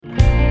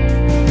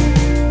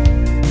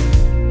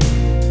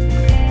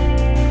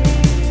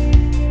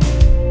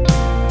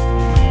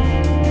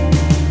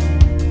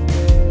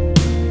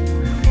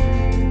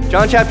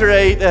John chapter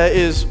 8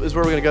 is where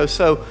we're going to go.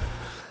 So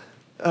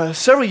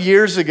several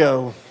years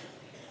ago,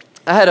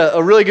 I had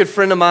a really good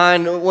friend of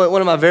mine,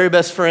 one of my very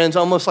best friends,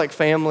 almost like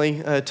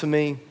family to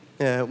me.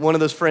 One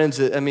of those friends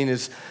that,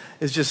 is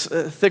just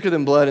thicker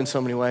than blood in so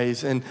many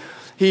ways. And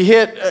he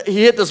hit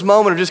this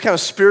moment of just kind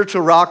of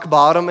spiritual rock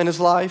bottom in his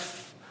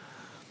life.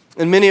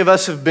 And many of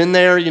us have been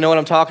there. You know what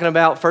I'm talking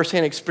about,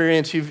 firsthand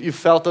experience. You've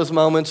felt those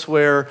moments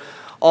where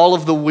all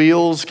of the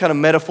wheels kind of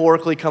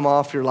metaphorically come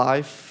off your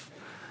life.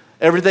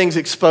 Everything's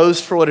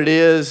exposed for what it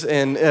is,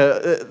 and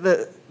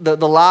the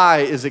lie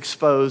is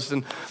exposed.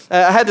 And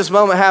I had this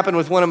moment happen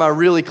with one of my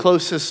really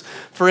closest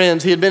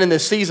friends. He had been in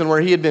this season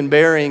where he had been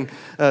bearing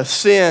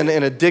sin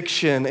and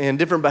addiction and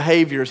different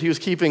behaviors. He was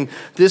keeping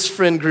this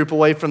friend group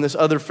away from this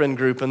other friend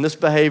group and this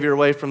behavior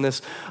away from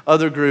this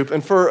other group.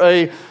 And for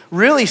a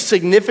really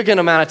significant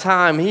amount of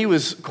time, he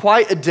was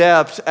quite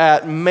adept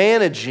at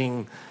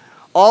managing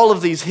all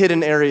of these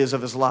hidden areas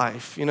of his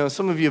life. You know,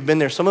 some of you have been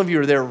there. Some of you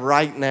are there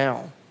right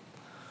now.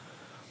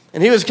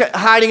 And he was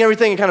hiding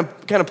everything and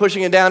kind of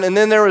pushing it down. And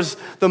then there was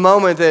the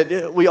moment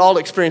that we all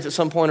experience at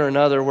some point or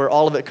another where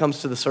all of it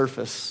comes to the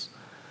surface.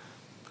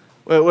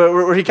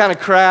 Where he kind of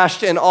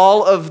crashed and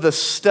all of the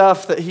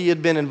stuff that he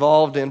had been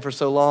involved in for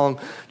so long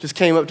just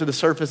came up to the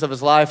surface of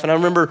his life. And I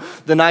remember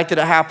the night that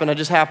it happened, I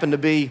just happened to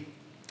be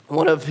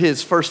one of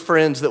his first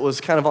friends that was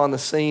kind of on the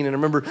scene. And I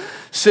remember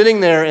sitting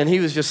there and he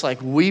was just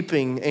like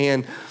weeping.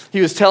 And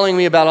he was telling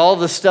me about all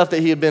the stuff that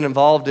he had been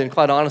involved in.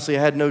 Quite honestly,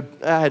 I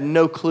had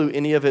no clue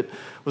any of it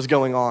was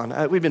going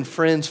on. We'd been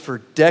friends for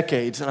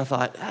decades, and I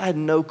thought, I had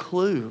no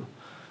clue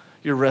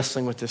you're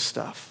wrestling with this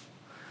stuff.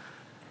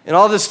 And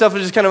all this stuff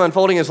was just kind of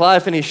unfolding in his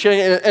life, and he's sharing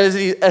it.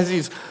 As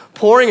he's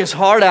pouring his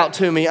heart out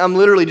to me, I'm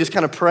literally just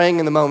kind of praying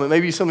in the moment.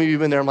 Maybe some of you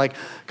have been there. I'm like,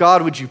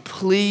 God, would you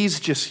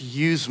please just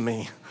use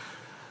me?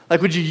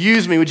 Like, would you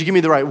use me? Would you give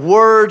me the right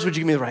words? Would you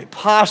give me the right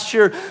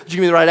posture? Would you give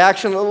me the right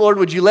action? Lord,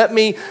 would you let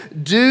me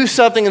do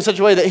something in such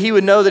a way that he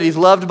would know that he's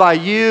loved by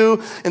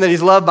you and that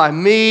he's loved by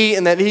me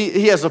and that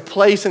he has a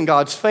place in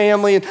God's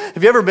family? And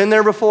have you ever been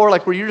there before,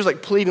 like where you're just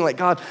like pleading, like,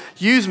 God,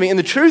 use me? And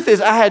the truth is,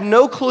 I had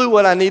no clue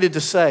what I needed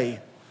to say.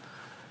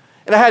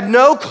 And I had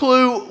no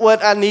clue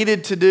what I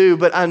needed to do,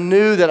 but I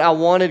knew that I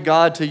wanted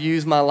God to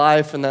use my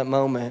life in that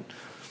moment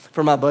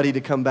for my buddy to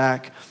come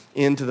back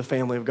into the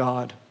family of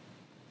God.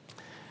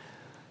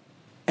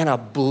 And I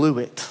blew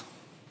it.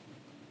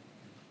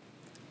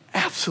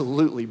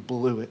 Absolutely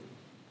blew it.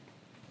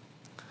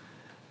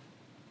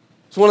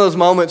 It's one of those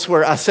moments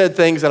where I said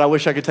things that I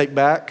wish I could take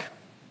back.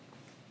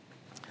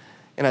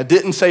 And I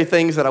didn't say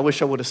things that I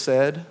wish I would have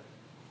said.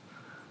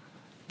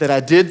 That I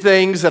did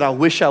things that I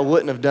wish I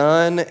wouldn't have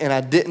done. And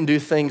I didn't do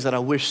things that I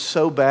wish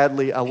so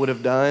badly I would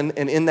have done.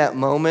 And in that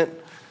moment,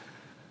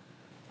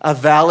 I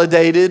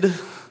validated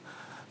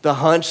the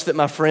hunch that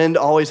my friend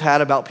always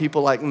had about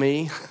people like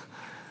me.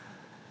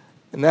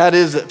 And that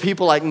is that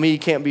people like me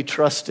can't be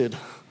trusted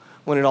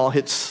when it all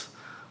hits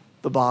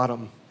the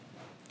bottom.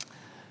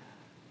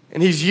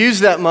 And he's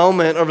used that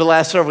moment over the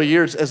last several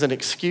years as an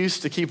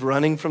excuse to keep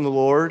running from the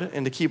Lord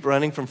and to keep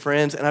running from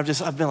friends. And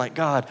I've been like,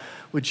 God,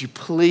 would you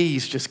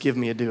please just give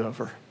me a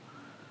do-over?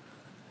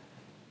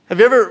 Have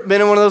you ever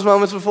been in one of those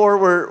moments before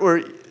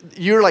where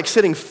you're like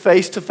sitting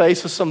face to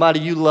face with somebody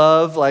you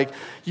love, like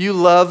you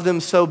love them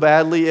so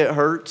badly it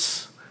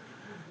hurts?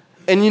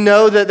 And you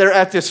know that they're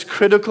at this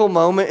critical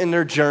moment in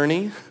their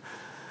journey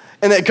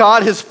and that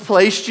God has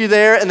placed you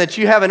there and that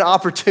you have an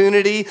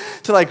opportunity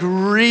to like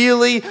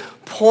really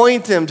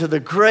point them to the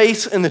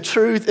grace and the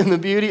truth and the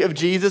beauty of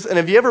Jesus. And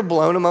have you ever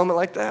blown a moment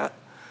like that?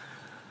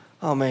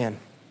 Oh man,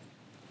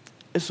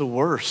 it's the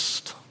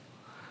worst.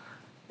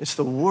 It's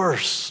the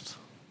worst.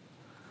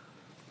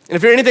 And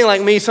if you're anything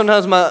like me,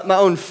 sometimes my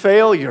own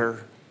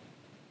failure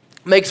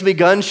makes me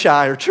gun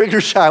shy or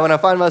trigger shy when I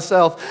find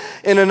myself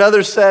in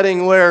another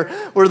setting where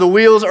the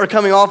wheels are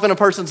coming off in a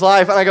person's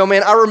life and I go,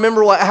 man, I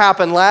remember what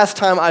happened last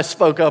time I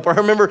spoke up, or I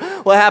remember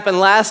what happened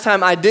last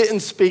time I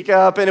didn't speak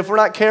up. And if we're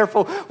not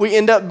careful, we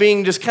end up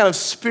being just kind of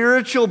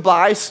spiritual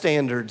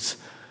bystanders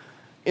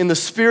in the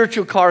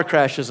spiritual car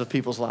crashes of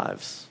people's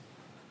lives.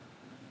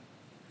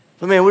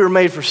 But man, we were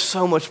made for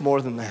so much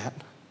more than that.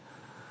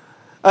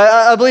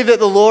 I believe that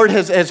the Lord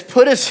has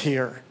put us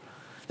here.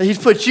 That he's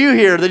put you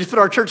here, that he's put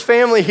our church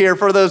family here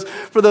for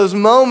those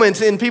moments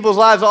in people's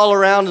lives all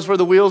around us where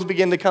the wheels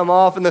begin to come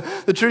off. And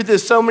the truth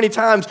is, so many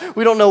times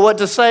we don't know what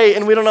to say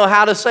and we don't know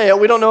how to say it.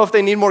 We don't know if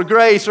they need more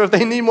grace or if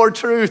they need more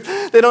truth.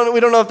 We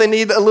don't know if they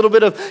need a little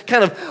bit of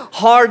kind of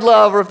hard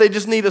love or if they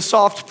just need a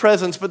soft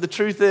presence. But the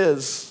truth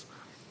is,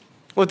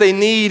 what they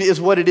need is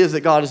what it is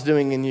that God is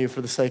doing in you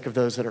for the sake of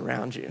those that are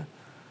around you.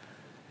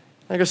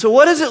 I go, so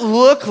what does it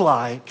look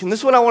like? And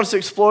this is what I want us to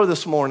explore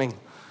this morning.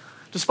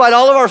 Despite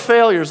all of our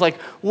failures, like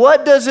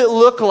what does it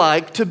look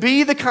like to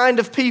be the kind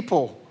of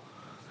people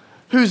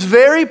whose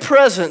very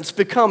presence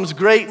becomes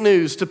great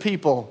news to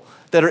people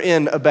that are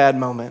in a bad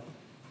moment?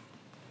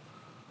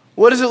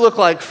 What does it look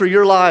like for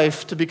your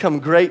life to become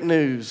great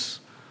news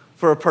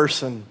for a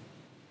person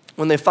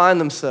when they find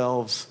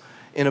themselves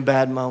in a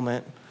bad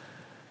moment?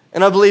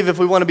 And I believe if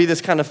we want to be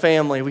this kind of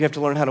family, we have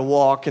to learn how to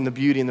walk in the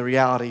beauty and the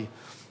reality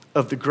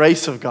of the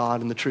grace of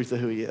God and the truth of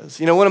who he is.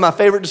 You know, one of my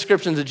favorite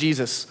descriptions of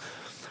Jesus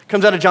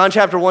comes out of John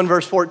chapter 1,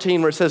 verse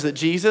 14, where it says that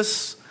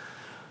Jesus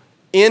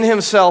in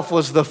himself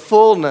was the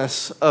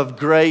fullness of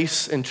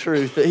grace and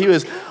truth, that he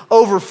was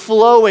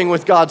overflowing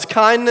with God's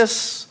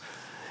kindness,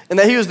 and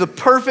that he was the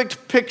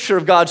perfect picture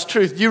of God's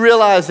truth. You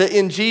realize that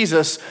in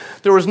Jesus,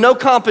 there was no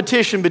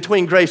competition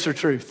between grace or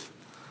truth.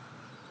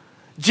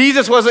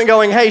 Jesus wasn't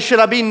going, hey, should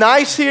I be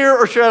nice here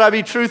or should I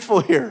be truthful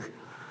here?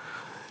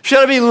 Should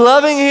I be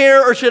loving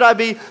here or should I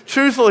be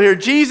truthful here?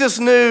 Jesus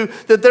knew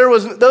that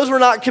those were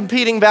not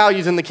competing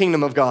values in the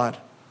kingdom of God.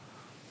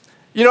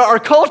 You know, our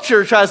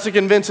culture tries to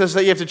convince us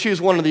that you have to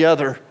choose one or the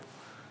other.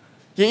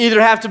 You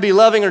either have to be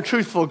loving or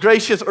truthful,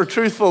 gracious or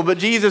truthful, but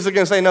Jesus is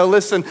going to say, no,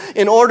 listen,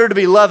 in order to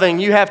be loving,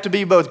 you have to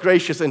be both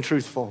gracious and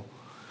truthful.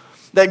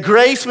 That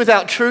grace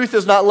without truth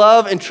is not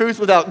love, and truth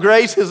without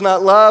grace is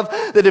not love.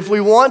 That if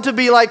we want to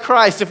be like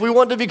Christ, if we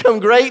want to become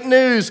great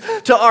news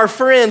to our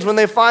friends when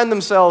they find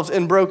themselves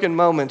in broken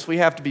moments, we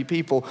have to be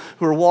people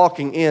who are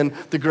walking in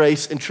the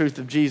grace and truth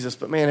of Jesus.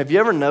 But man, have you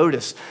ever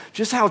noticed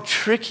just how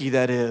tricky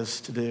that is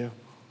to do?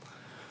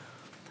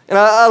 And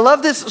I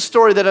love this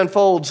story that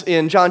unfolds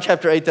in John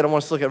chapter 8 that I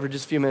want us to look at for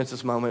just a few minutes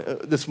this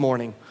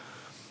morning.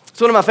 It's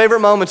one of my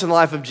favorite moments in the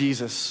life of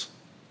Jesus,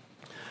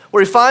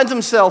 where he finds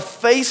himself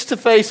face to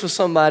face with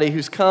somebody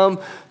who's come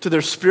to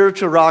their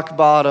spiritual rock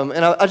bottom.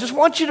 And I just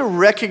want you to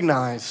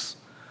recognize,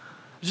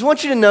 I just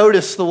want you to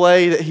notice the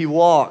way that he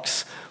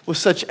walks with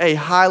such a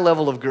high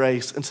level of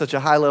grace and such a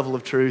high level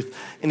of truth.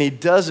 And he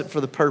does it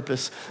for the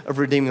purpose of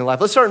redeeming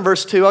life. Let's start in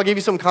verse 2. I'll give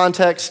you some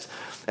context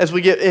as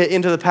we get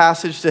into the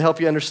passage to help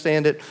you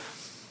understand it.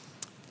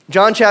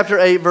 John chapter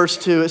 8, verse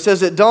 2, it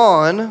says, at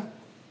dawn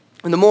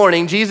in the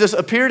morning, Jesus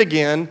appeared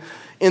again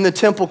in the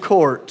temple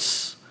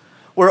courts,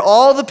 where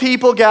all the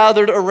people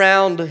gathered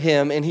around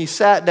him, and he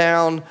sat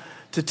down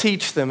to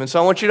teach them. And so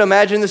I want you to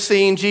imagine the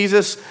scene.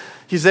 Jesus,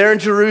 he's there in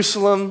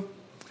Jerusalem.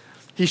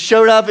 He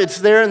showed up. It's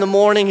there in the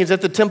morning. He's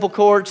at the temple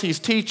courts. He's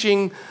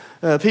teaching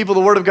people the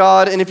word of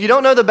God. And if you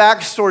don't know the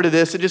backstory to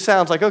this, it just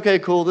sounds like, okay,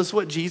 cool, this is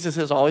what Jesus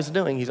is always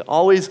doing. He's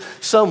always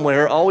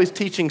somewhere, always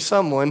teaching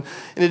someone.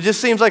 And it just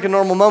seems like a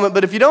normal moment.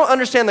 But if you don't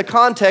understand the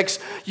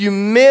context, you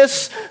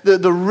miss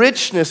the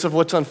richness of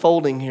what's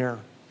unfolding here.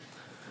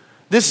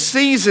 This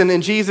season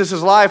in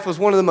Jesus' life was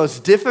one of the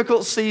most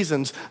difficult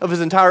seasons of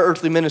his entire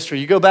earthly ministry.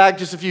 You go back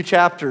just a few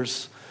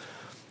chapters,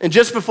 and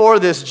just before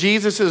this,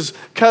 Jesus'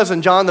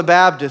 cousin, John the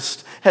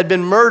Baptist, had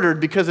been murdered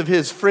because of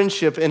his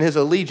friendship and his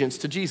allegiance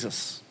to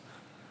Jesus.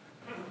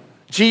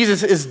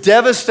 Jesus is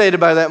devastated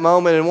by that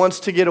moment and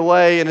wants to get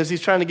away, and as he's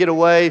trying to get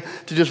away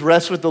to just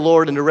rest with the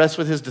Lord and to rest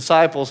with his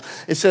disciples,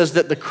 it says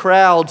that the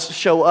crowds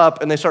show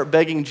up and they start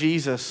begging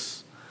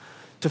Jesus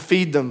to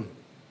feed them.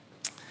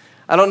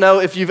 I don't know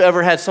if you've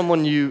ever had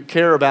someone you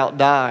care about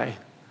die,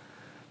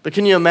 but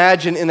can you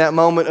imagine in that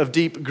moment of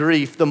deep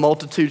grief, the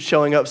multitude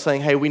showing up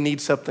saying, hey, we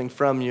need something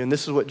from you. And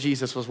this is what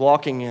Jesus was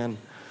walking in.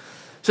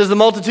 It says the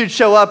multitude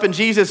show up and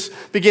Jesus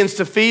begins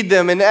to feed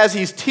them. And as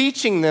he's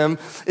teaching them,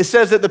 it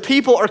says that the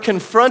people are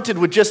confronted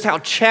with just how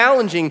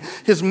challenging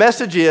his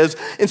message is.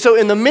 And so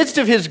in the midst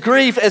of his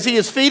grief, as he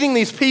is feeding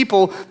these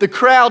people, the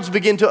crowds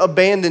begin to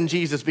abandon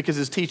Jesus because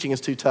his teaching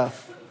is too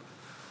tough.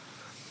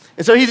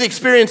 And so he's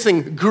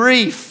experiencing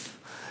grief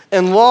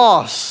and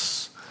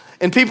loss,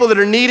 and people that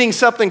are needing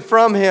something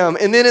from him.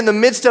 And then in the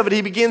midst of it,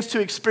 he begins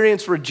to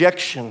experience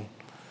rejection.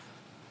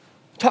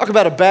 Talk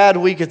about a bad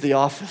week at the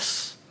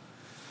office.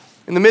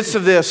 In the midst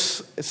of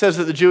this, it says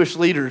that the Jewish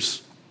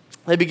leaders,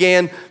 they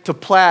began to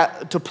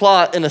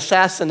plot an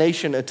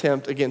assassination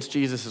attempt against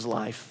Jesus'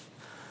 life.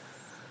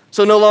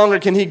 So no longer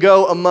can he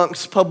go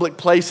amongst public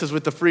places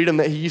with the freedom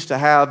that he used to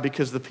have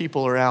because the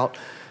people are out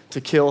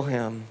to kill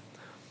him.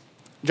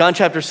 John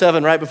chapter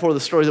 7, right before the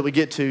story that we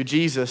get to,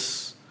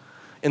 Jesus,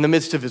 in the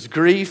midst of his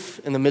grief,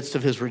 in the midst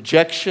of his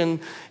rejection,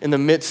 in the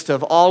midst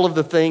of all of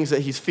the things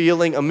that he's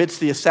feeling, amidst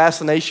the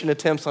assassination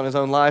attempts on his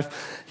own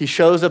life, he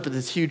shows up at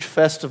this huge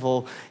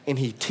festival and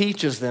he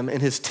teaches them.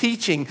 And his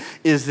teaching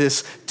is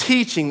this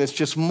teaching that's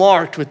just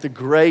marked with the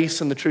grace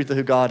and the truth of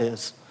who God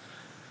is.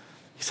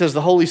 He says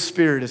the Holy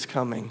Spirit is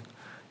coming.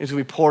 It's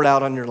going to be poured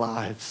out on your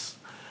lives.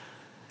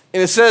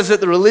 And it says that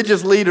the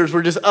religious leaders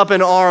were just up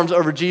in arms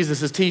over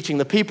Jesus' teaching.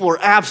 The people were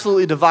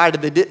absolutely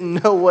divided. They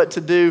didn't know what to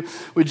do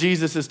with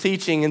Jesus'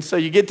 teaching. And so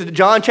you get to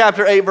John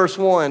chapter 8, verse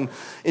 1,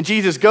 and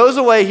Jesus goes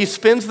away. He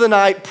spends the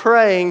night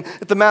praying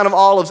at the Mount of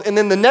Olives. And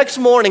then the next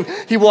morning,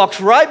 he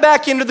walks right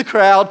back into the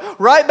crowd,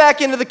 right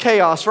back into the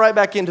chaos, right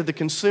back into the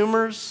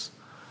consumers,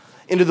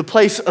 into the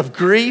place of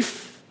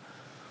grief,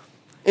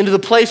 into the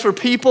place where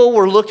people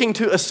were looking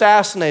to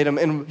assassinate him,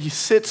 and he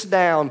sits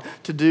down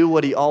to do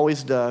what he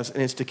always does, and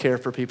it's to care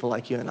for people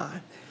like you and I.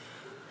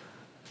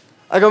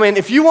 I go, man,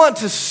 if you want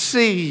to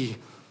see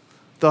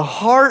the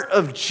heart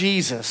of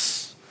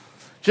Jesus,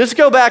 just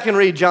go back and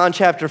read John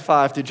chapter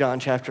 5 through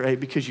John chapter 8,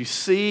 because you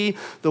see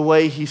the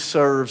way he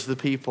serves the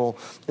people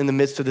in the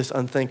midst of this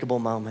unthinkable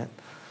moment.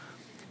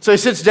 So he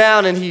sits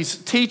down and he's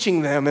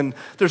teaching them, and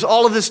there's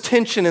all of this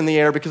tension in the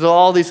air because of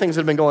all these things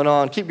that have been going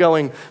on. Keep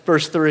going,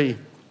 verse 3. It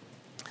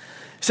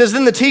says,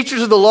 then the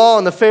teachers of the law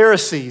and the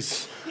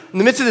Pharisees, in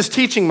the midst of this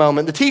teaching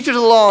moment, the teachers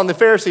of the law and the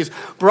Pharisees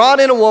brought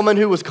in a woman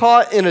who was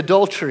caught in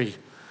adultery.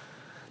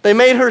 They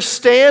made her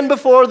stand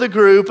before the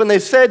group, and they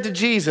said to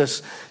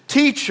Jesus,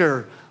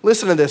 "Teacher,"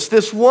 listen to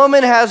this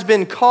woman has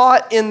been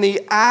caught in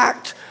the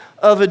act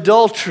of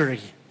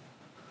adultery.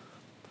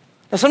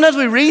 Now, sometimes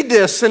we read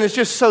this and it's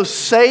just so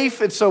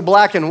safe, it's so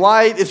black and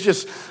white, it's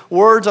just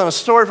words on a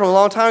story from a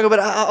long time ago,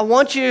 but I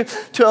want you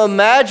to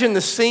imagine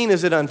the scene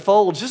as it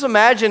unfolds. Just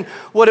imagine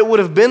what it would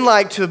have been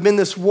like to have been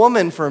this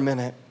woman for a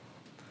minute.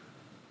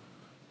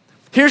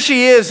 Here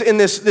she is in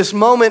this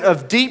moment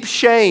of deep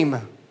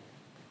shame.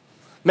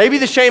 Maybe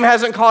the shame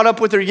hasn't caught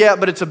up with her yet,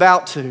 but it's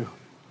about to.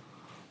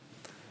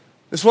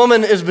 This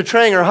woman is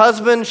betraying her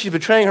husband, she's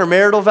betraying her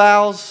marital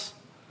vows,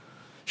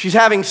 she's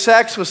having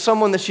sex with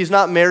someone that she's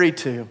not married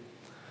to.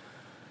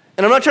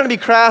 And I'm not trying to be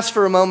crass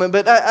for a moment,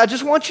 but I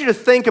just want you to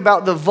think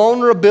about the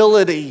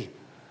vulnerability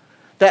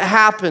that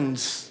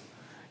happens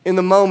in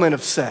the moment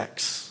of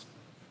sex.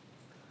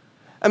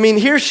 I mean,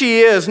 here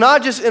she is,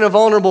 not just in a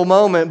vulnerable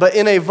moment, but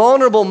in a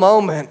vulnerable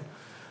moment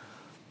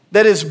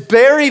that is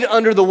buried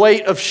under the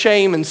weight of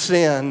shame and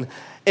sin.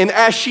 And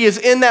as she is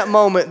in that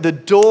moment, the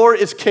door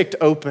is kicked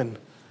open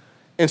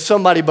and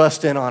somebody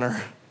busts in on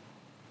her.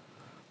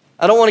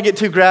 I don't want to get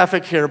too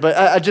graphic here, but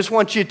I just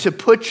want you to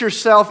put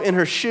yourself in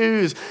her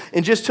shoes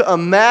and just to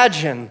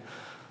imagine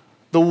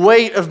the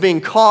weight of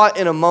being caught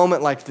in a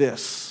moment like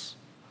this.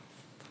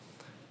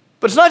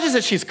 But it's not just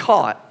that she's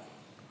caught.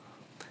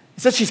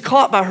 It's that she's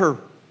caught by her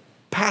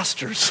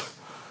pastors,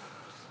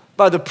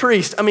 by the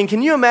priest. I mean,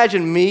 can you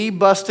imagine me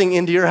busting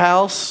into your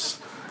house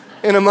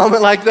in a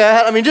moment like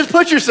that? I mean, just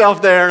put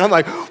yourself there, and I'm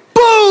like,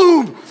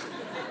 boom!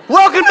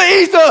 Welcome to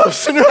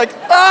Ethos! And you're like,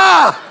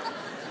 ah!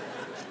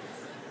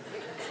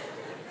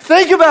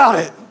 Think about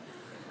it.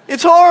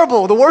 It's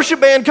horrible. The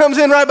worship band comes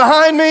in right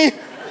behind me.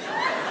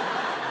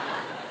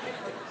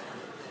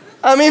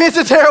 I mean, it's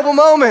a terrible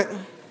moment.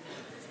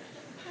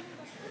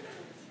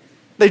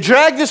 They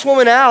drag this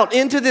woman out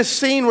into this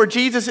scene where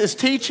Jesus is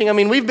teaching. I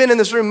mean, we've been in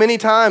this room many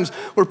times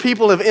where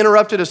people have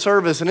interrupted a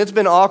service and it's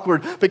been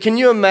awkward. But can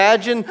you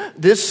imagine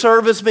this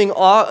service being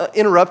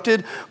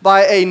interrupted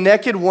by a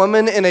naked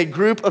woman in a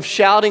group of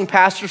shouting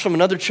pastors from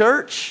another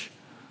church?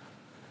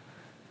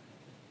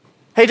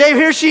 Hey, Dave,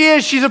 here she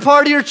is. She's a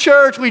part of your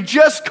church. We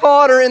just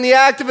caught her in the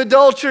act of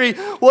adultery.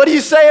 What do you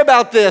say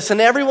about this?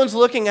 And everyone's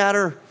looking at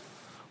her.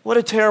 What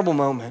a terrible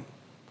moment.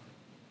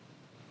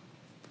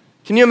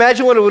 Can you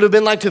imagine what it would have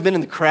been like to have been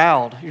in the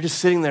crowd? You're just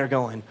sitting there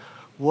going,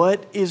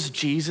 what is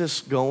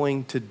Jesus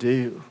going to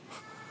do?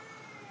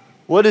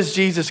 What is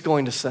Jesus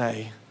going to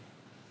say?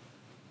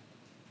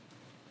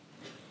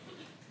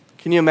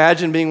 Can you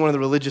imagine being one of the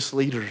religious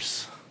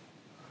leaders?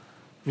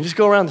 You just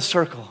go around the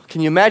circle.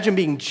 Can you imagine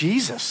being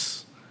Jesus?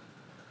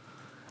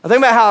 I think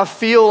about how I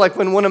feel like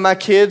when one of my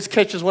kids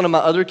catches one of my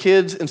other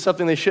kids in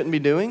something they shouldn't be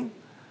doing.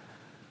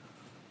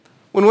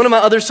 When one of my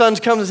other sons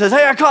comes and says,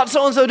 hey, I caught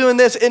so-and-so doing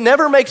this, it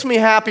never makes me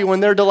happy when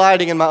they're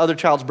delighting in my other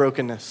child's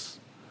brokenness.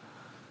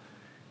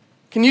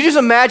 Can you just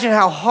imagine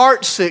how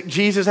heartsick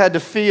Jesus had to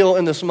feel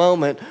in this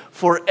moment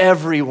for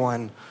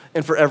everyone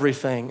and for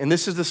everything? And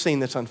this is the scene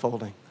that's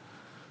unfolding.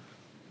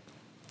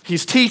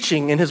 He's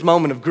teaching in his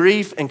moment of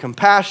grief and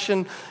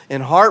compassion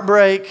and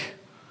heartbreak.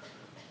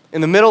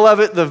 In the middle of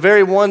it, the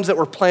very ones that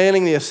were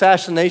planning the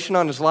assassination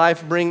on his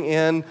life bring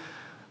in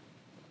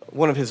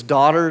one of his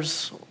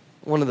daughters,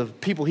 one of the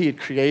people he had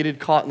created,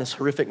 caught in this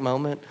horrific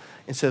moment,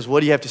 and says,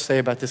 what do you have to say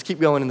about this? Keep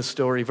going in the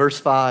story. Verse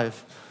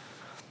 5.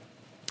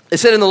 It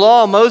said, in the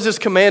law, Moses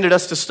commanded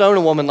us to stone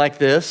a woman like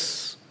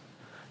this.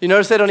 You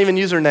notice they don't even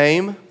use her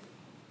name?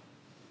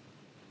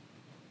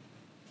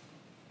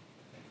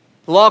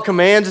 The law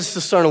commands us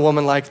to stone a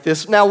woman like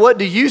this. Now, what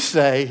do you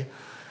say?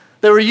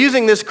 They were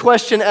using this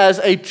question as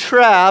a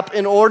trap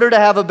in order to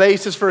have a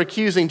basis for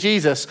accusing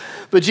Jesus.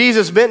 But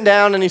Jesus bent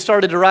down and he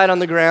started to write on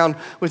the ground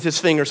with his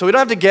finger. So we don't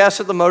have to guess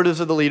at the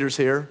motives of the leaders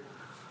here.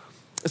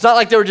 It's not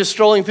like they were just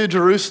strolling through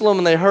Jerusalem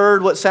and they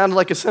heard what sounded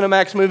like a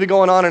Cinemax movie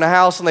going on in a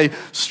house and they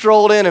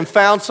strolled in and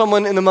found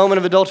someone in the moment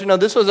of adultery. No,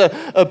 this was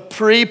a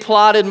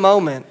pre-plotted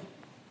moment.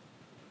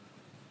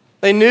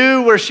 They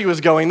knew where she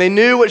was going. They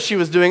knew what she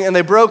was doing, and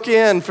they broke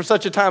in for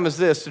such a time as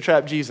this to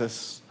trap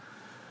Jesus.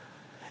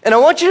 And I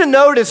want you to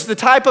notice the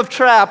type of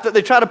trap that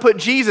they try to put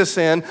Jesus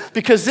in,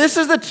 because this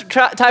is the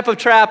type of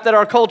trap that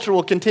our culture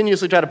will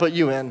continuously try to put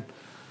you in.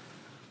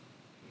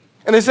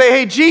 And they say,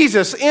 hey,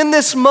 Jesus, in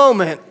this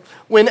moment,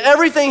 when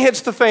everything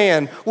hits the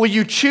fan, will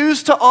you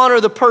choose to honor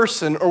the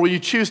person or will you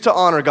choose to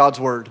honor God's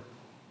word?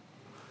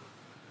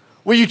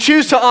 Will you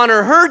choose to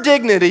honor her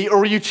dignity or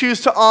will you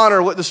choose to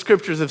honor what the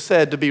scriptures have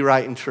said to be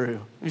right and true?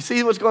 You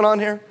see what's going on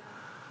here?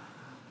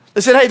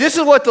 They said, hey, this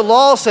is what the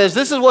law says.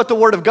 This is what the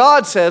word of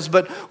God says,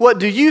 but what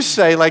do you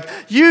say? Like,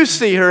 you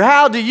see her.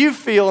 How do you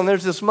feel? And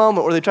there's this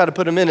moment where they try to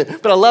put him in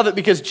it. But I love it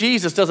because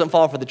Jesus doesn't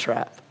fall for the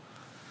trap.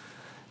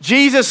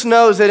 Jesus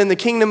knows that in the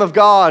kingdom of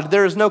God,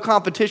 there is no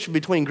competition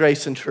between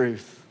grace and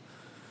truth.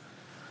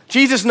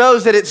 Jesus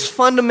knows that it's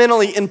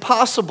fundamentally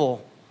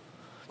impossible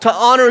to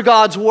honor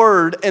God's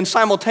word and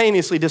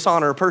simultaneously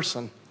dishonor a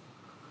person.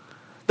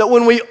 That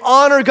when we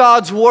honor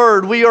God's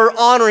word, we are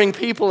honoring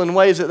people in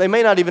ways that they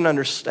may not even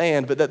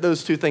understand, but that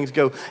those two things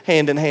go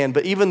hand in hand.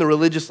 But even the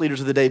religious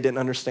leaders of the day didn't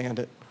understand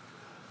it.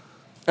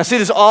 I see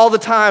this all the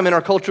time in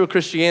our cultural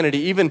Christianity.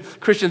 Even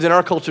Christians in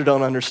our culture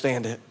don't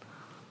understand it.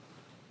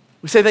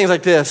 We say things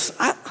like this,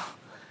 I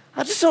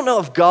just don't know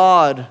if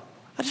God,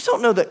 I just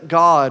don't know that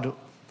God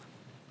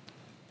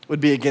would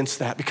be against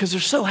that because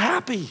they're so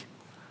happy.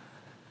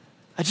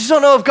 I just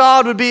don't know if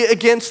God would be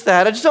against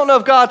that. I just don't know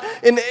if God,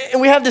 and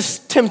we have this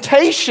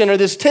temptation or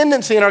this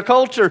tendency in our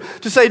culture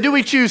to say, do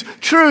we choose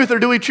truth or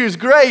do we choose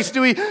grace? Do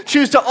we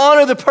choose to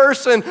honor the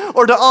person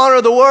or to honor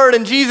the word?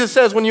 And Jesus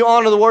says, when you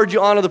honor the word,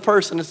 you honor the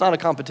person. It's not a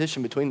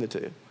competition between the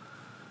two.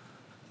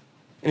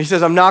 And he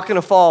says, I'm not going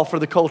to fall for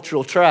the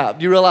cultural trap.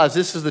 Do you realize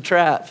this is the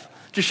trap?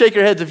 Just shake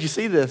your heads if you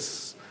see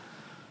this.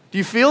 Do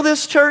you feel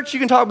this, church? You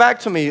can talk back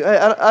to me.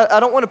 I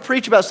don't want to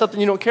preach about something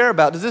you don't care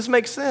about. Does this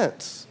make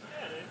sense?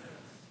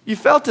 You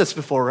felt this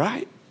before,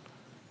 right?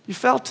 You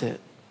felt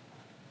it.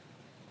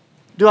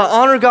 Do I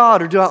honor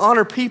God or do I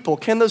honor people?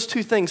 Can those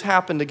two things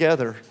happen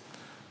together?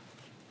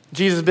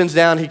 Jesus bends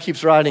down, he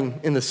keeps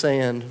writing in the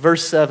sand.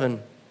 Verse 7,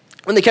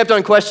 when they kept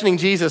on questioning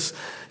Jesus,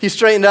 he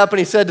straightened up and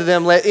he said to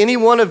them, let any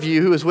one of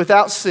you who is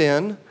without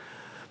sin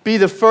be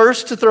the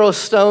first to throw a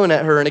stone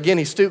at her. And again,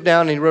 he stooped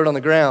down and he wrote on the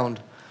ground.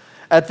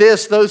 At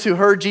this, those who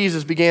heard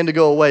Jesus began to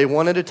go away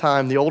one at a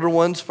time, the older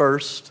ones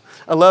first.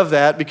 I love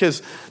that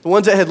because the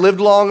ones that had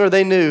lived longer,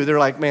 they knew. They're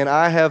like, man,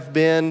 I have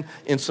been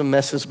in some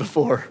messes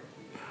before,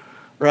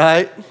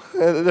 right?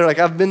 They're like,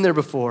 I've been there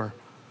before.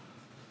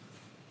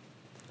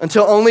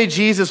 Until only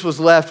Jesus was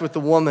left with the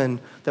woman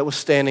that was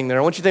standing there.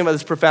 I want you to think about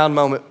this profound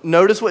moment.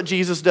 Notice what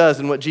Jesus does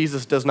and what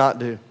Jesus does not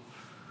do.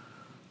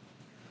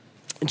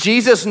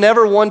 Jesus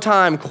never one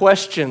time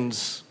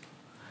questions.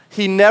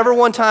 He never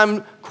one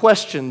time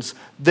questions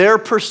their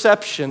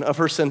perception of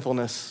her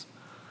sinfulness.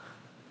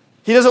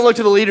 He doesn't look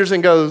to the leaders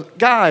and go,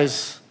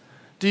 guys,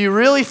 do you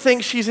really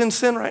think she's in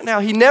sin right now?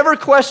 He never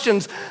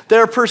questions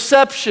their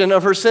perception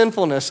of her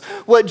sinfulness.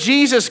 What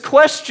Jesus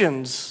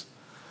questions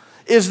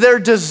is their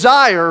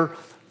desire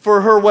for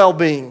her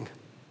well-being.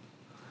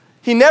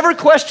 He never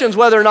questions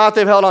whether or not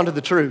they've held on to the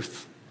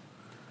truth.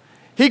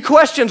 He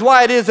questions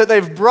why it is that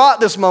they've brought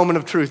this moment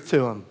of truth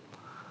to him.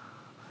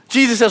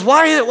 Jesus says,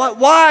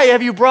 why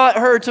have you brought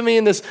her to me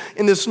in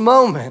this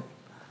moment?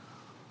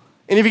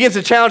 And he begins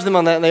to challenge them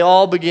on that, and they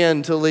all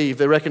begin to leave.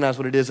 They recognize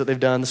what it is that they've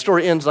done. The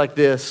story ends like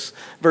this,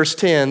 verse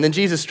 10. Then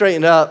Jesus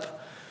straightened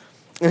up,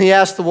 and he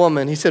asked the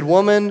woman, he said,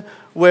 woman,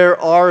 where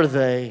are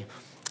they?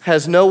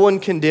 Has no one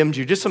condemned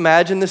you? Just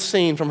imagine this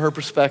scene from her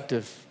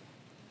perspective.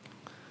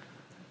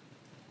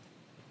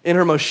 In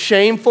her most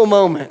shameful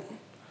moment,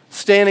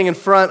 standing in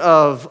front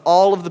of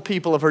all of the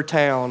people of her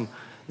town,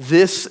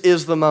 this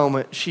is the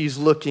moment she's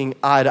looking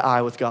eye to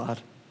eye with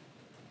God.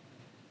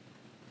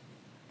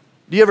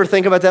 Do you ever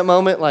think about that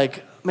moment?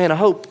 Like, man, I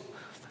hope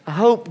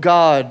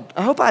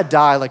I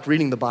die like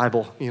reading the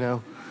Bible, you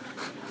know?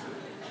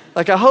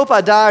 Like, I hope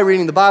I die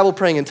reading the Bible,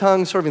 praying in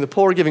tongues, serving the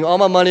poor, giving all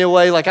my money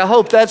away. Like, I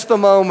hope that's the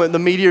moment the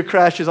meteor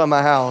crashes on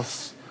my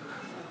house.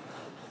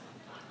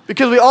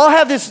 Because we all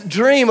have this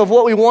dream of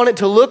what we want it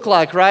to look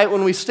like, right?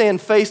 When we stand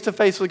face to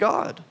face with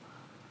God.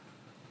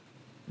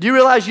 Do you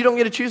realize you don't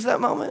get to choose that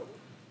moment?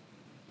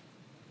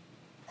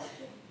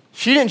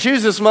 She didn't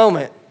choose this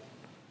moment.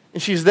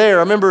 And she's there.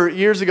 I remember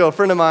years ago, a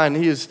friend of mine,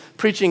 he was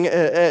preaching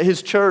at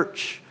his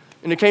church,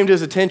 and it came to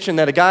his attention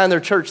that a guy in their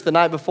church the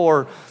night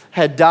before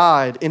had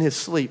died in his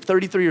sleep.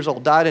 33 years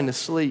old, died in his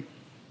sleep.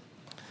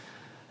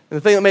 And the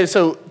thing that made it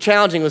so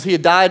challenging was he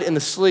had died in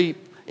his sleep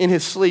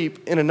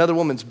in another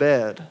woman's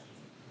bed.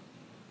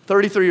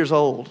 33 years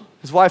old.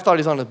 His wife thought he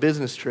was on a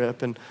business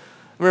trip. And I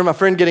remember my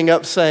friend getting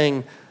up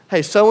saying,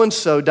 hey,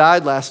 so-and-so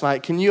died last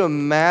night. Can you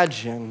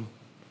imagine?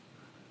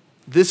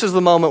 This is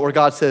the moment where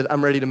God said,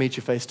 I'm ready to meet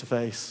you face to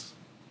face.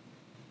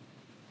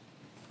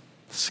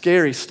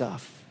 Scary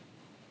stuff.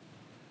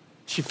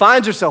 She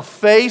finds herself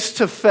face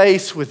to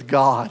face with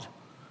God.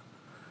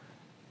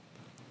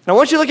 Now, I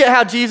want you to look at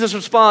how Jesus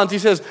responds. He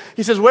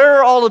says, where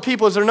are all the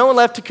people? Is there no one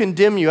left to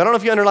condemn you? I don't know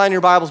if you underline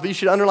your Bibles, but you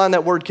should underline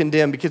that word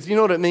condemn, because you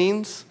know what it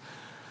means?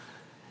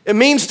 It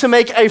means to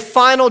make a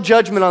final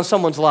judgment on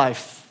someone's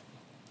life.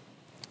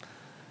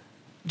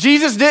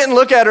 Jesus didn't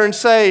look at her and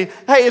say,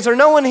 hey, is there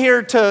no one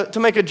here to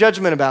make a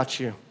judgment about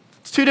you?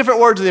 It's two different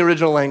words in the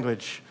original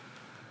language.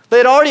 They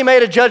had already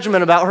made a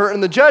judgment about her,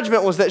 and the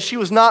judgment was that she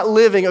was not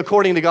living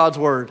according to God's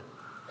word.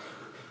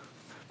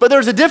 But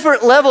there's a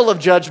different level of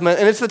judgment,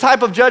 and it's the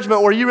type of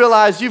judgment where you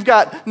realize you've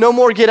got no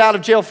more get out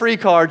of jail free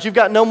cards. You've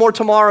got no more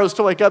tomorrows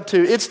to wake up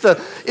to. It's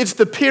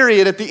the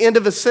period at the end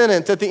of a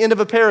sentence, at the end of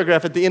a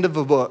paragraph, at the end of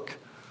a book.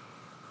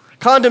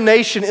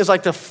 Condemnation is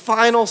like the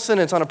final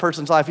sentence on a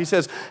person's life. He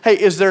says, hey,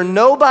 is there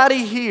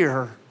nobody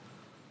here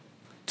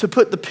to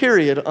put the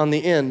period on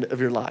the end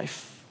of your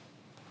life?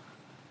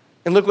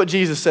 And look what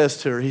Jesus says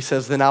to her. He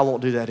says, then I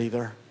won't do that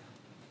either.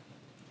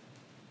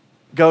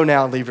 Go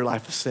now and leave your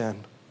life of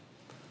sin.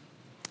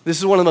 This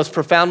is one of the most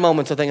profound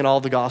moments, I think, in all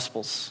the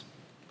Gospels,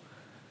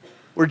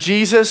 where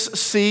Jesus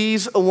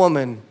sees a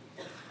woman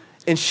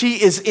and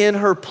she is in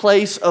her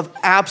place of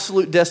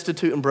absolute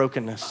destitute and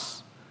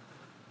brokenness.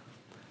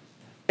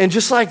 And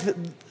just like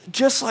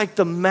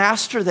the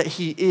master that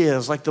he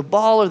is, like the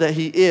baller that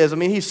he is, I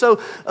mean, he's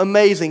so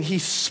amazing. He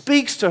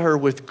speaks to her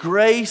with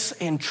grace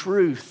and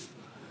truth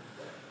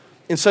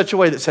in such a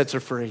way that sets her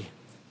free.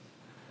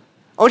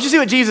 I want you to see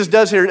what Jesus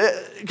does here,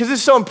 because this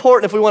is so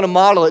important if we want to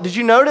model it. Did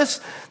you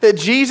notice that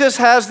Jesus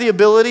has the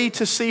ability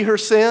to see her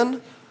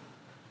sin?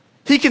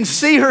 He can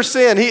see her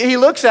sin. He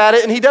looks at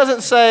it and he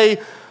doesn't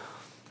say,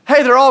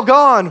 hey, they're all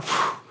gone.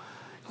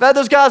 Glad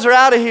those guys are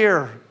out of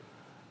here.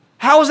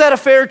 How is that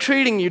affair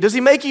treating you? Does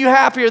he make you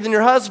happier than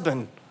your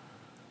husband?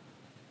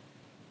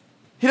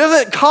 He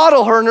doesn't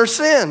coddle her in her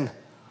sin.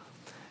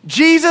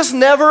 Jesus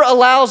never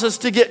allows us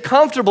to get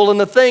comfortable in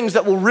the things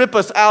that will rip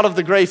us out of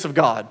the grace of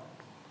God.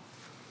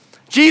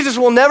 Jesus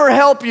will never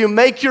help you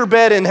make your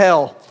bed in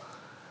hell.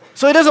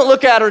 So he doesn't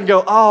look at her and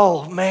go,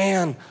 oh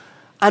man,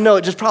 I know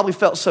it just probably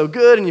felt so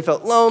good and you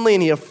felt lonely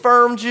and he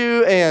affirmed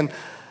you and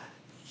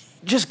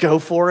just go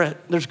for it.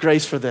 There's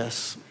grace for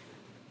this.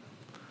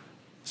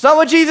 It's not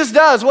what Jesus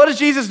does. What does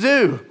Jesus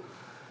do?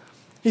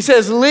 He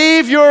says,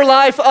 leave your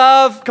life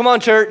of, come on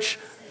church,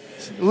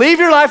 leave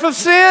your life of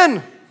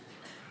sin.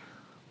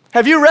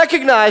 Have you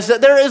recognized that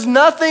there is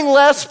nothing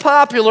less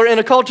popular in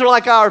a culture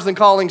like ours than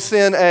calling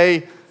sin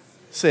a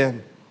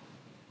sin?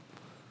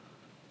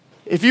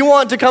 If you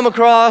want to come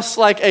across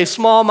like a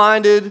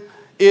small-minded,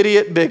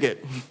 idiot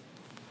bigot,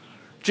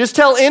 just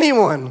tell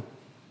anyone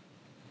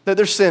that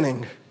they're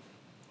sinning.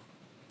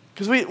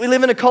 Because we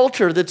live in a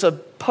culture that's a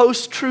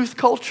post-truth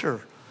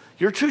culture.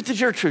 Your truth is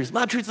your truth.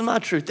 My truth is my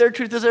truth. Their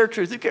truth is their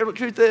truth. Who cares what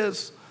truth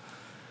is?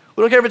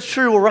 We don't care if it's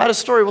true. We'll write a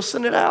story. We'll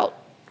send it out.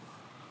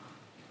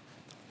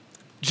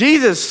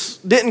 Jesus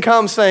didn't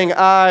come saying,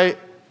 I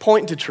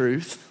point to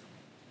truth.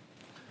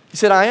 He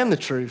said, I am the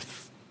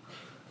truth.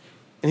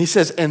 And he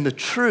says, and the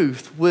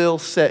truth will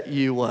set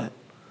you what?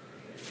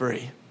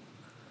 Free.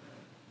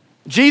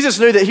 Jesus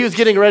knew that he was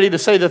getting ready to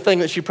say the thing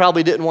that she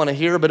probably didn't want to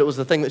hear, but it was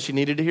the thing that she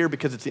needed to hear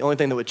because it's the only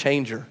thing that would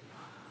change her.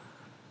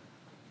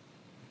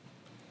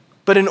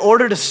 But in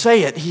order to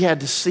say it, he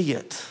had to see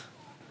it.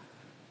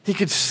 He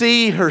could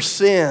see her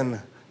sin.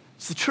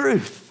 It's the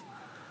truth.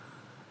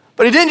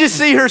 But he didn't just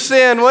see her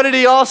sin. What did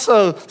he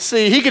also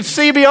see? He could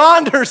see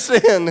beyond her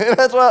sin. And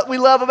that's what we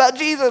love about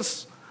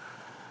Jesus.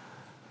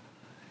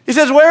 He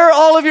says, where are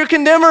all of your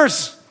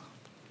condemners?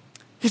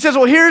 He says,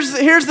 well, here's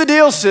the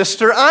deal,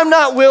 sister. I'm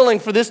not willing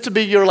for this to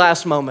be your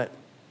last moment.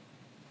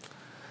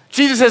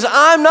 Jesus says,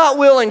 I'm not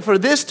willing for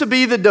this to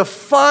be the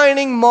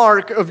defining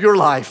mark of your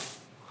life.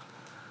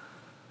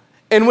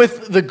 And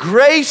with the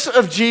grace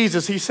of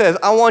Jesus, he says,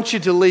 I want you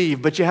to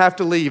leave, but you have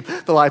to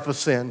leave the life of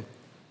sin.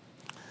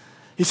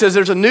 He says,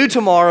 there's a new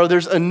tomorrow,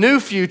 there's a new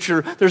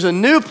future, there's a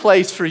new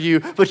place for you,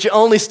 but you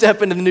only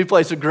step into the new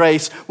place of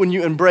grace when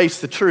you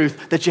embrace the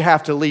truth that you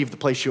have to leave the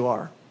place you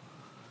are.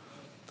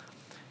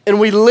 And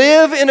we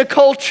live in a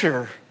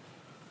culture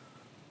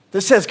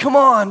that says, come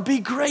on, be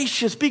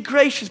gracious, be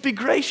gracious, be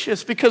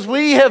gracious, because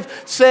we have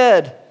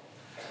said,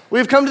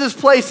 we've come to this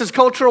place, this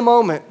cultural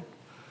moment,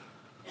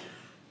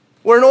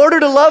 where in order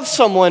to love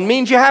someone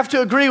means you have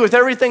to agree with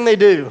everything they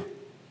do.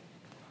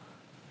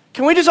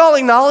 Can we just all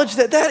acknowledge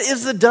that that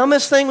is the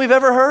dumbest thing we've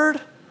ever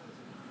heard?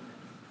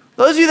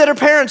 Those of you that are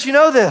parents, you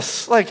know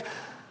this. Like,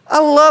 I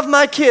love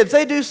my kids.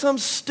 They do some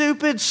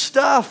stupid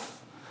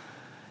stuff.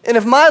 And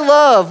if my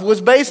love was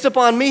based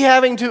upon me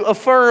having to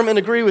affirm and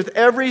agree with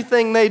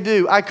everything they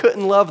do, I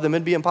couldn't love them.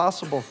 It'd be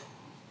impossible.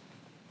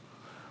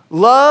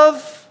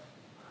 Love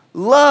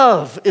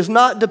is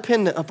not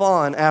dependent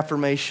upon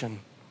affirmation.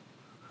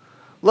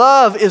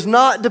 Love is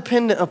not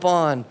dependent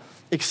upon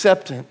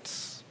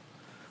acceptance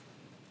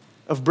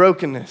of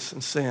brokenness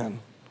and sin.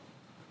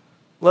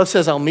 Love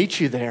says, I'll meet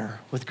you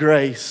there with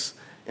grace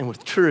and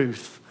with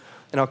truth,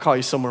 and I'll call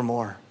you somewhere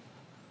more.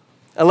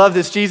 I love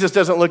this. Jesus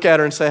doesn't look at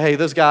her and say, hey,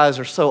 those guys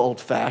are so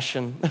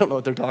old-fashioned. They don't know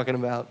what they're talking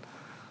about.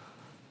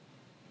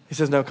 He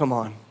says, no, come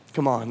on.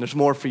 There's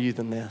more for you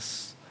than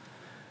this.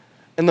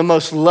 And the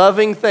most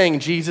loving thing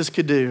Jesus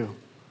could do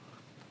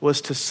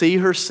was to see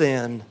her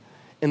sin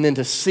and then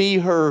to see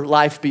her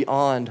life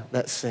beyond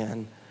that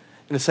sin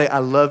and to say, I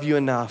love you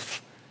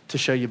enough to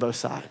show you both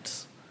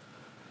sides.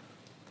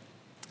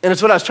 And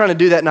it's what I was trying to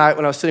do that night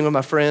when I was sitting with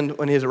my friend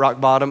when he was at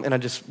rock bottom, and I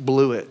just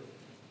blew it.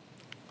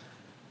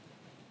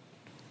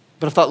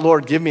 But I thought,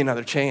 Lord, give me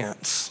another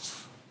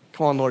chance.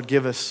 Come on, Lord,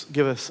 give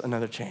us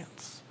another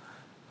chance.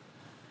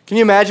 Can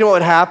you imagine what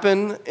would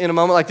happen in a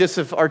moment like this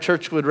if our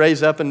church would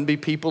raise up and be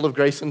people of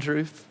grace and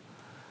truth?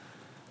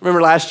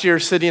 Remember last year,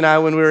 Cindy and I,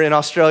 when we were in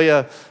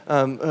Australia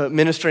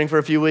ministering for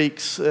a few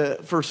weeks,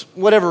 for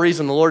whatever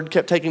reason, the Lord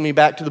kept taking me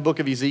back to the book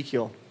of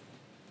Ezekiel.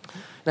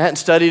 And I hadn't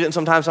studied it, and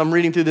sometimes I'm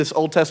reading through this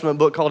Old Testament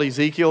book called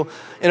Ezekiel,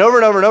 and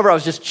over, I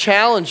was just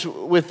challenged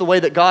with the way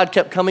that God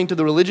kept coming to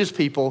the religious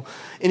people,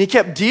 and he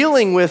kept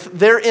dealing with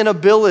their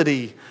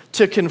inability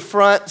to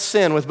confront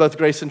sin with both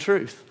grace and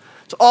truth.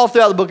 It's all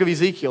throughout the book of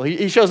Ezekiel.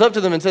 He shows up to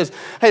them and says,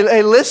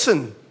 hey,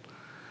 listen,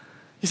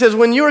 He says,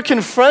 when you are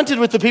confronted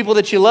with the people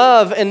that you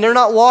love and they're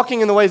not walking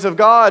in the ways of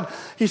God,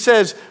 he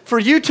says, for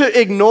you to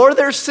ignore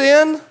their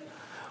sin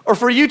or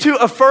for you to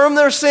affirm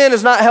their sin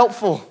is not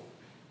helpful.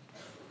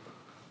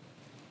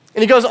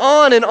 And he goes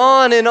on and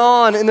on and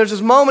on. And there's this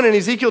moment in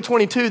Ezekiel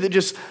 22 that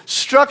just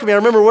struck me. I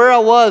remember where I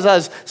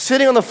was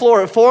sitting on the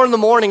floor at 4 a.m.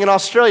 in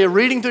Australia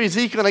reading through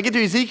Ezekiel. And I get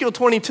to Ezekiel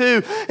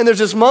 22. And there's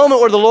this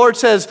moment where the Lord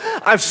says,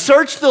 I've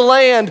searched the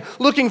land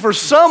looking for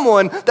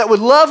someone that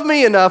would love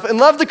me enough and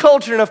love the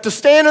culture enough to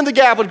stand in the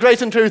gap with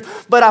grace and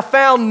truth. But I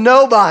found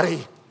nobody.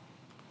 And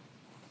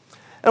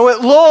I went,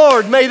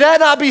 Lord, may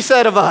that not be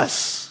said of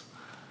us.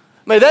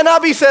 May that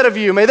not be said of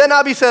you. May that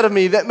not be said of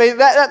me. May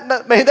that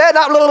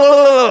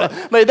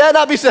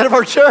not be said of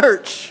our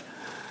church.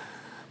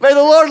 May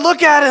the Lord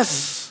look at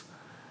us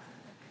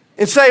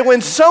and say, when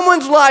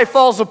someone's life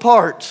falls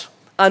apart,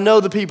 I know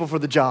the people for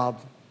the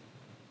job.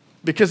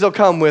 Because they'll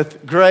come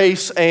with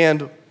grace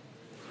and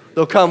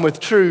they'll come with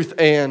truth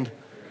and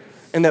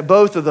that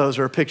both of those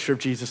are a picture of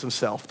Jesus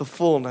himself, the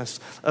fullness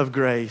of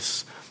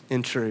grace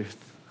and truth.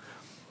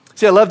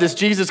 See, I love this.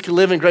 Jesus could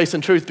live in grace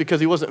and truth because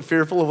he wasn't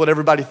fearful of what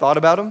everybody thought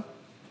about him.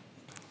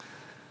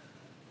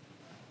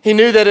 He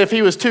knew that if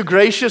he was too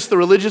gracious, the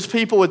religious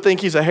people would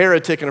think he's a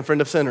heretic and a friend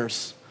of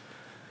sinners.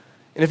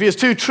 And if he was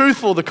too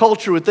truthful, the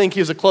culture would think he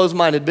was a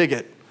closed-minded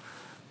bigot.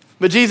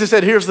 But Jesus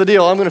said, here's the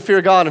deal. I'm going to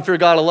fear God and fear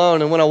God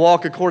alone. And when I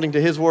walk according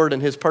to his word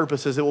and his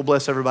purposes, it will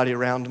bless everybody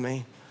around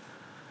me.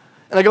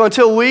 And I go,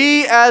 until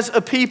we as a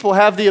people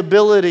have the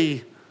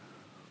ability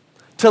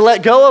to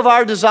let go of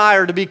our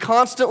desire to be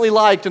constantly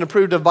liked and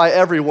approved of by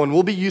everyone,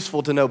 we'll be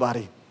useful to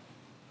nobody.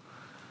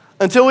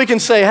 Until we can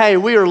say, hey,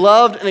 we are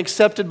loved and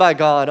accepted by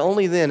God,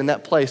 only then in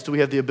that place do we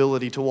have the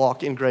ability to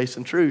walk in grace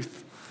and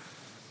truth.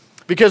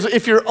 Because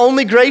if you're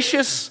only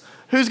gracious,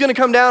 who's going to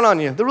come down on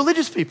you? The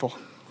religious people.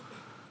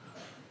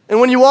 And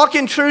when you walk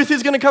in truth,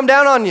 who's going to come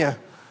down on you?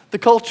 The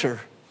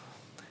culture.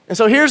 And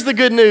so here's the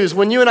good news.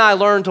 When you and I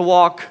learn to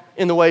walk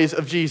in the ways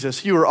of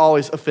Jesus, you are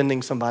always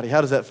offending somebody.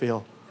 How does that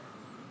feel?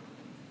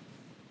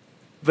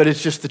 But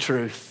it's just the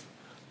truth.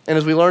 And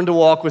as we learn to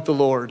walk with the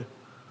Lord,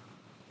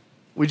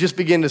 we just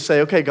begin to say,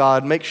 okay,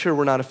 God, make sure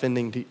we're not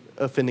offending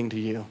to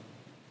you.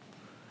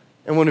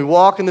 And when we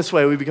walk in this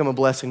way, we become a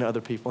blessing to other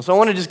people. So I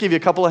want to just give you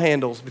a couple of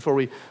handles before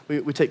we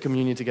take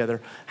communion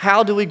together.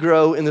 How do we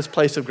grow in this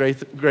place of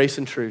grace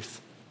and truth?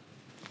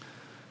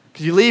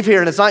 Because you leave here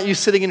and it's not you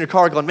sitting in your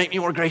car going, make me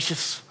more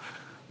gracious,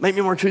 make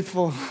me more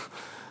truthful.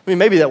 I mean,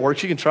 maybe that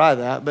works. You can try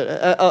that.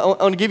 But I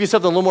want to give you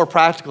something a little more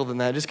practical than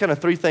that. Just kind of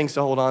 3 things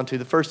to hold on to.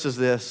 The first is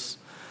this,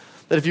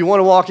 that if you want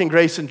to walk in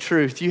grace and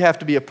truth, you have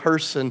to be a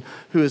person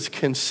who is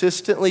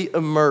consistently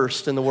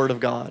immersed in the Word of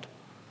God.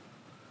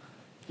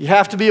 You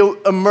have to be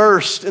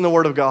immersed in the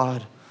Word of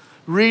God,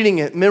 reading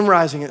it,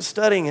 memorizing it,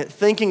 studying it,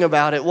 thinking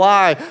about it.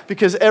 Why?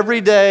 Because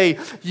every day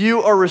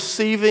you are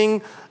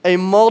receiving a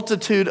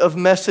multitude of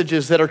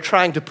messages that are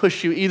trying to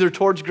push you either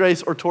towards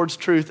grace or towards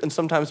truth, and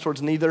sometimes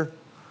towards neither.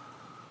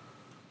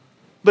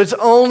 But it's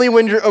only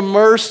when you're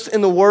immersed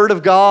in the Word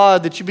of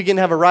God that you begin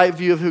to have a right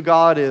view of who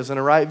God is and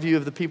a right view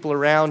of the people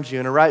around you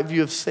and a right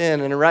view of sin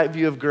and a right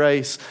view of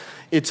grace.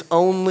 It's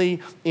only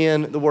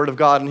in the Word of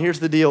God. And here's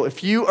the deal.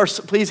 If you are,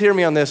 please hear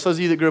me on this, those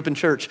of you that grew up in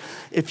church.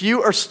 If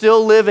you are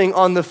still living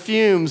on the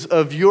fumes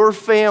of your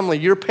family,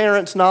 your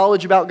parents'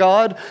 knowledge about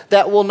God,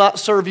 that will not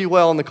serve you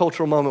well in the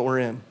cultural moment we're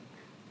in.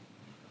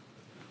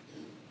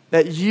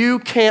 That you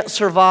can't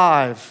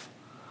survive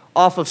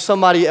off of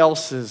somebody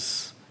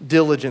else's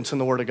diligence in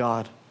the Word of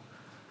God.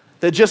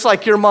 That just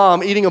like your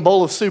mom eating a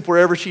bowl of soup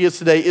wherever she is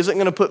today isn't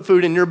going to put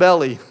food in your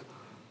belly.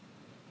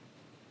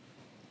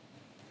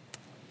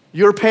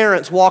 Your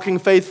parents walking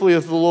faithfully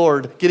with the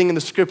Lord, getting in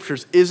the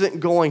scriptures, isn't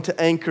going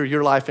to anchor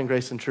your life in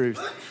grace and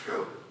truth.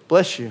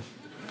 Bless you.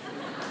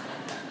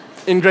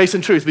 In grace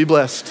and truth, be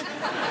blessed.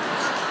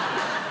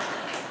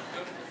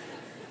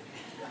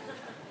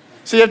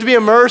 So you have to be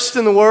immersed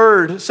in the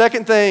Word.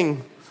 Second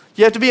thing,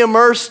 you have to be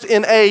immersed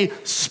in a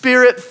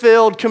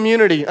Spirit-filled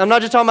community. I'm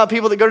not just talking about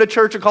people that go to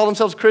church or call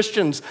themselves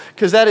Christians,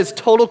 because that is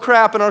total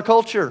crap in our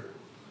culture.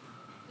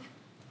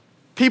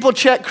 People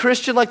check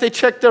Christian like they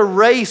check their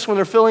race when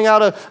they're filling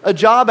out a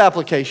job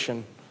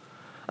application.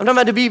 I'm talking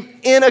about to be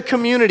in a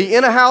community,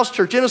 in a house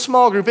church, in a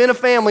small group, in a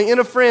family, in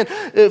a friend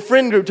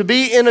group, to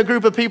be in a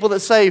group of people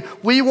that say,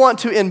 we want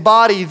to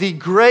embody the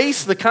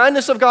grace, the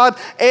kindness of God,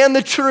 and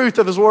the truth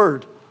of His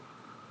Word.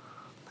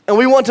 And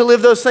we want to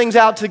live those things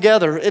out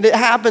together. And it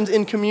happens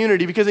in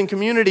community, because in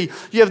community,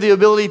 you have the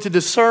ability to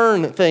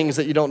discern things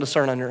that you don't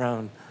discern on your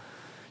own.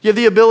 You have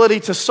the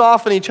ability to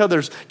soften each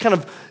other's kind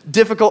of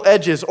difficult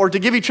edges, or to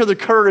give each other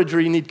courage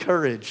where you need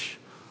courage.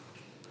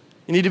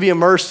 You need to be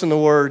immersed in the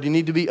Word. You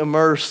need to be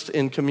immersed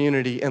in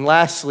community. And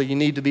lastly, you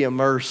need to be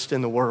immersed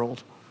in the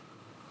world.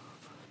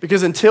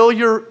 Because until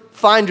you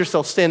find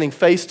yourself standing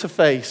face to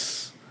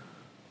face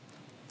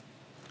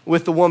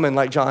with the woman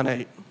like John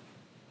 8,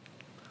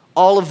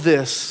 all of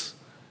this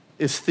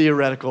is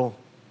theoretical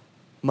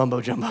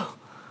mumbo jumbo.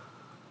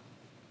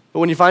 But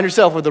when you find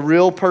yourself with a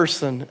real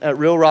person at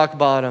real rock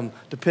bottom,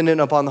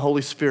 dependent upon the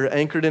Holy Spirit,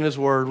 anchored in His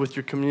Word, with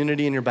your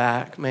community in your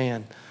back,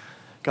 man,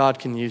 God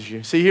can use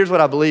you. See, here's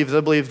what I believe.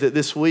 I believe that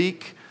this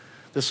week,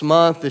 this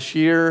month, this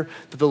year,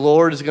 that the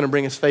Lord is going to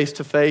bring us face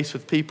to face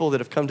with people that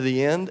have come to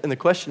the end. And the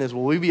question is,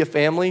 will we be a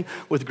family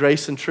with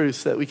grace and truth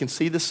so that we can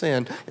see the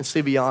sin and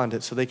see beyond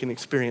it so they can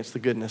experience the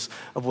goodness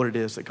of what it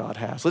is that God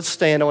has? Let's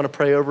stand. I want to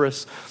pray over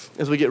us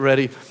as we get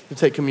ready to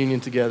take communion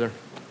together.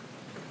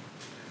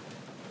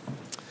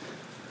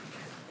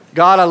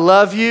 God, I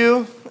love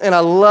you, and I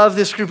love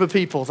this group of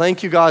people.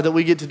 Thank you, God, that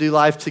we get to do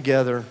life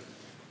together.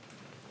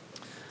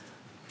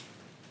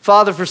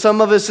 Father, for some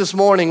of us this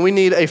morning, we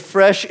need a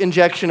fresh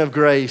injection of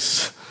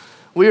grace.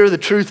 We are the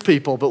truth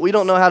people, but we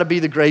don't know how to be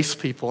the grace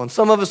people. And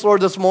some of us,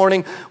 Lord, this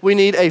morning, we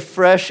need a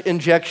fresh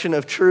injection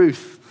of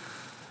truth.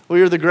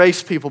 We are the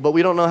grace people, but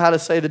we don't know how to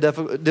say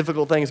the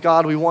difficult things.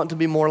 God, we want to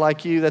be more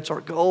like you. That's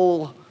our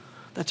goal.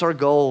 That's our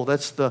goal.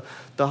 That's the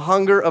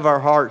hunger of our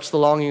hearts, the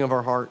longing of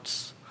our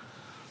hearts.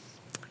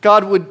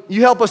 God, would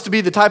you help us to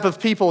be the type of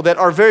people that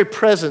our very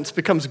presence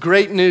becomes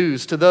great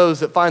news to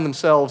those that find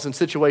themselves in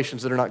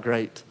situations that are not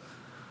great.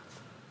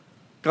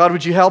 God,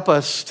 would you help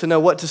us to know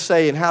what to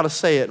say and how to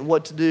say it and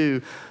what to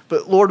do?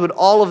 But Lord, would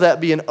all of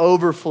that be an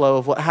overflow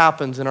of what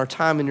happens in our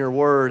time in your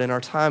word and our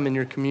time in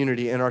your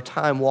community and our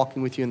time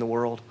walking with you in the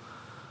world?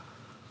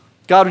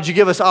 God, would you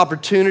give us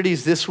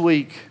opportunities this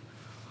week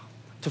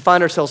to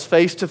find ourselves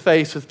face to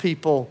face with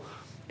people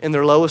in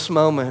their lowest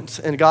moments?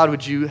 And God,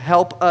 would you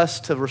help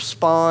us to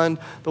respond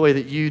the way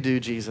that you do,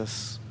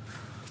 Jesus?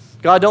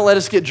 God, don't let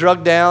us get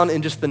drugged down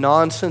in just the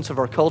nonsense of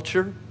our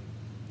culture,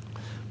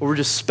 where we're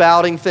just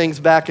spouting things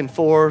back and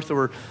forth, or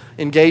we're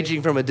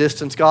engaging from a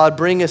distance. God,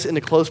 bring us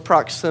into close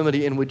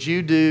proximity, and would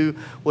you do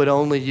what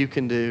only you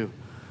can do?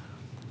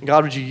 And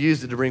God, would you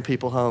use it to bring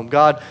people home?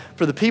 God,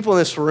 for the people in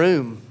this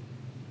room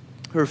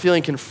who are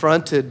feeling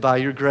confronted by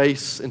your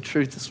grace and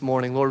truth this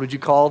morning, Lord, would you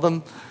call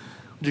them?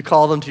 Would you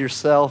call them to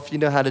yourself? You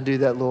know how to do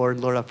that, Lord.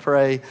 Lord, I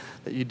pray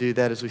that you do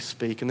that as we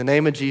speak. In the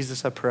name of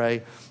Jesus, I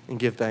pray and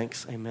give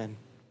thanks. Amen.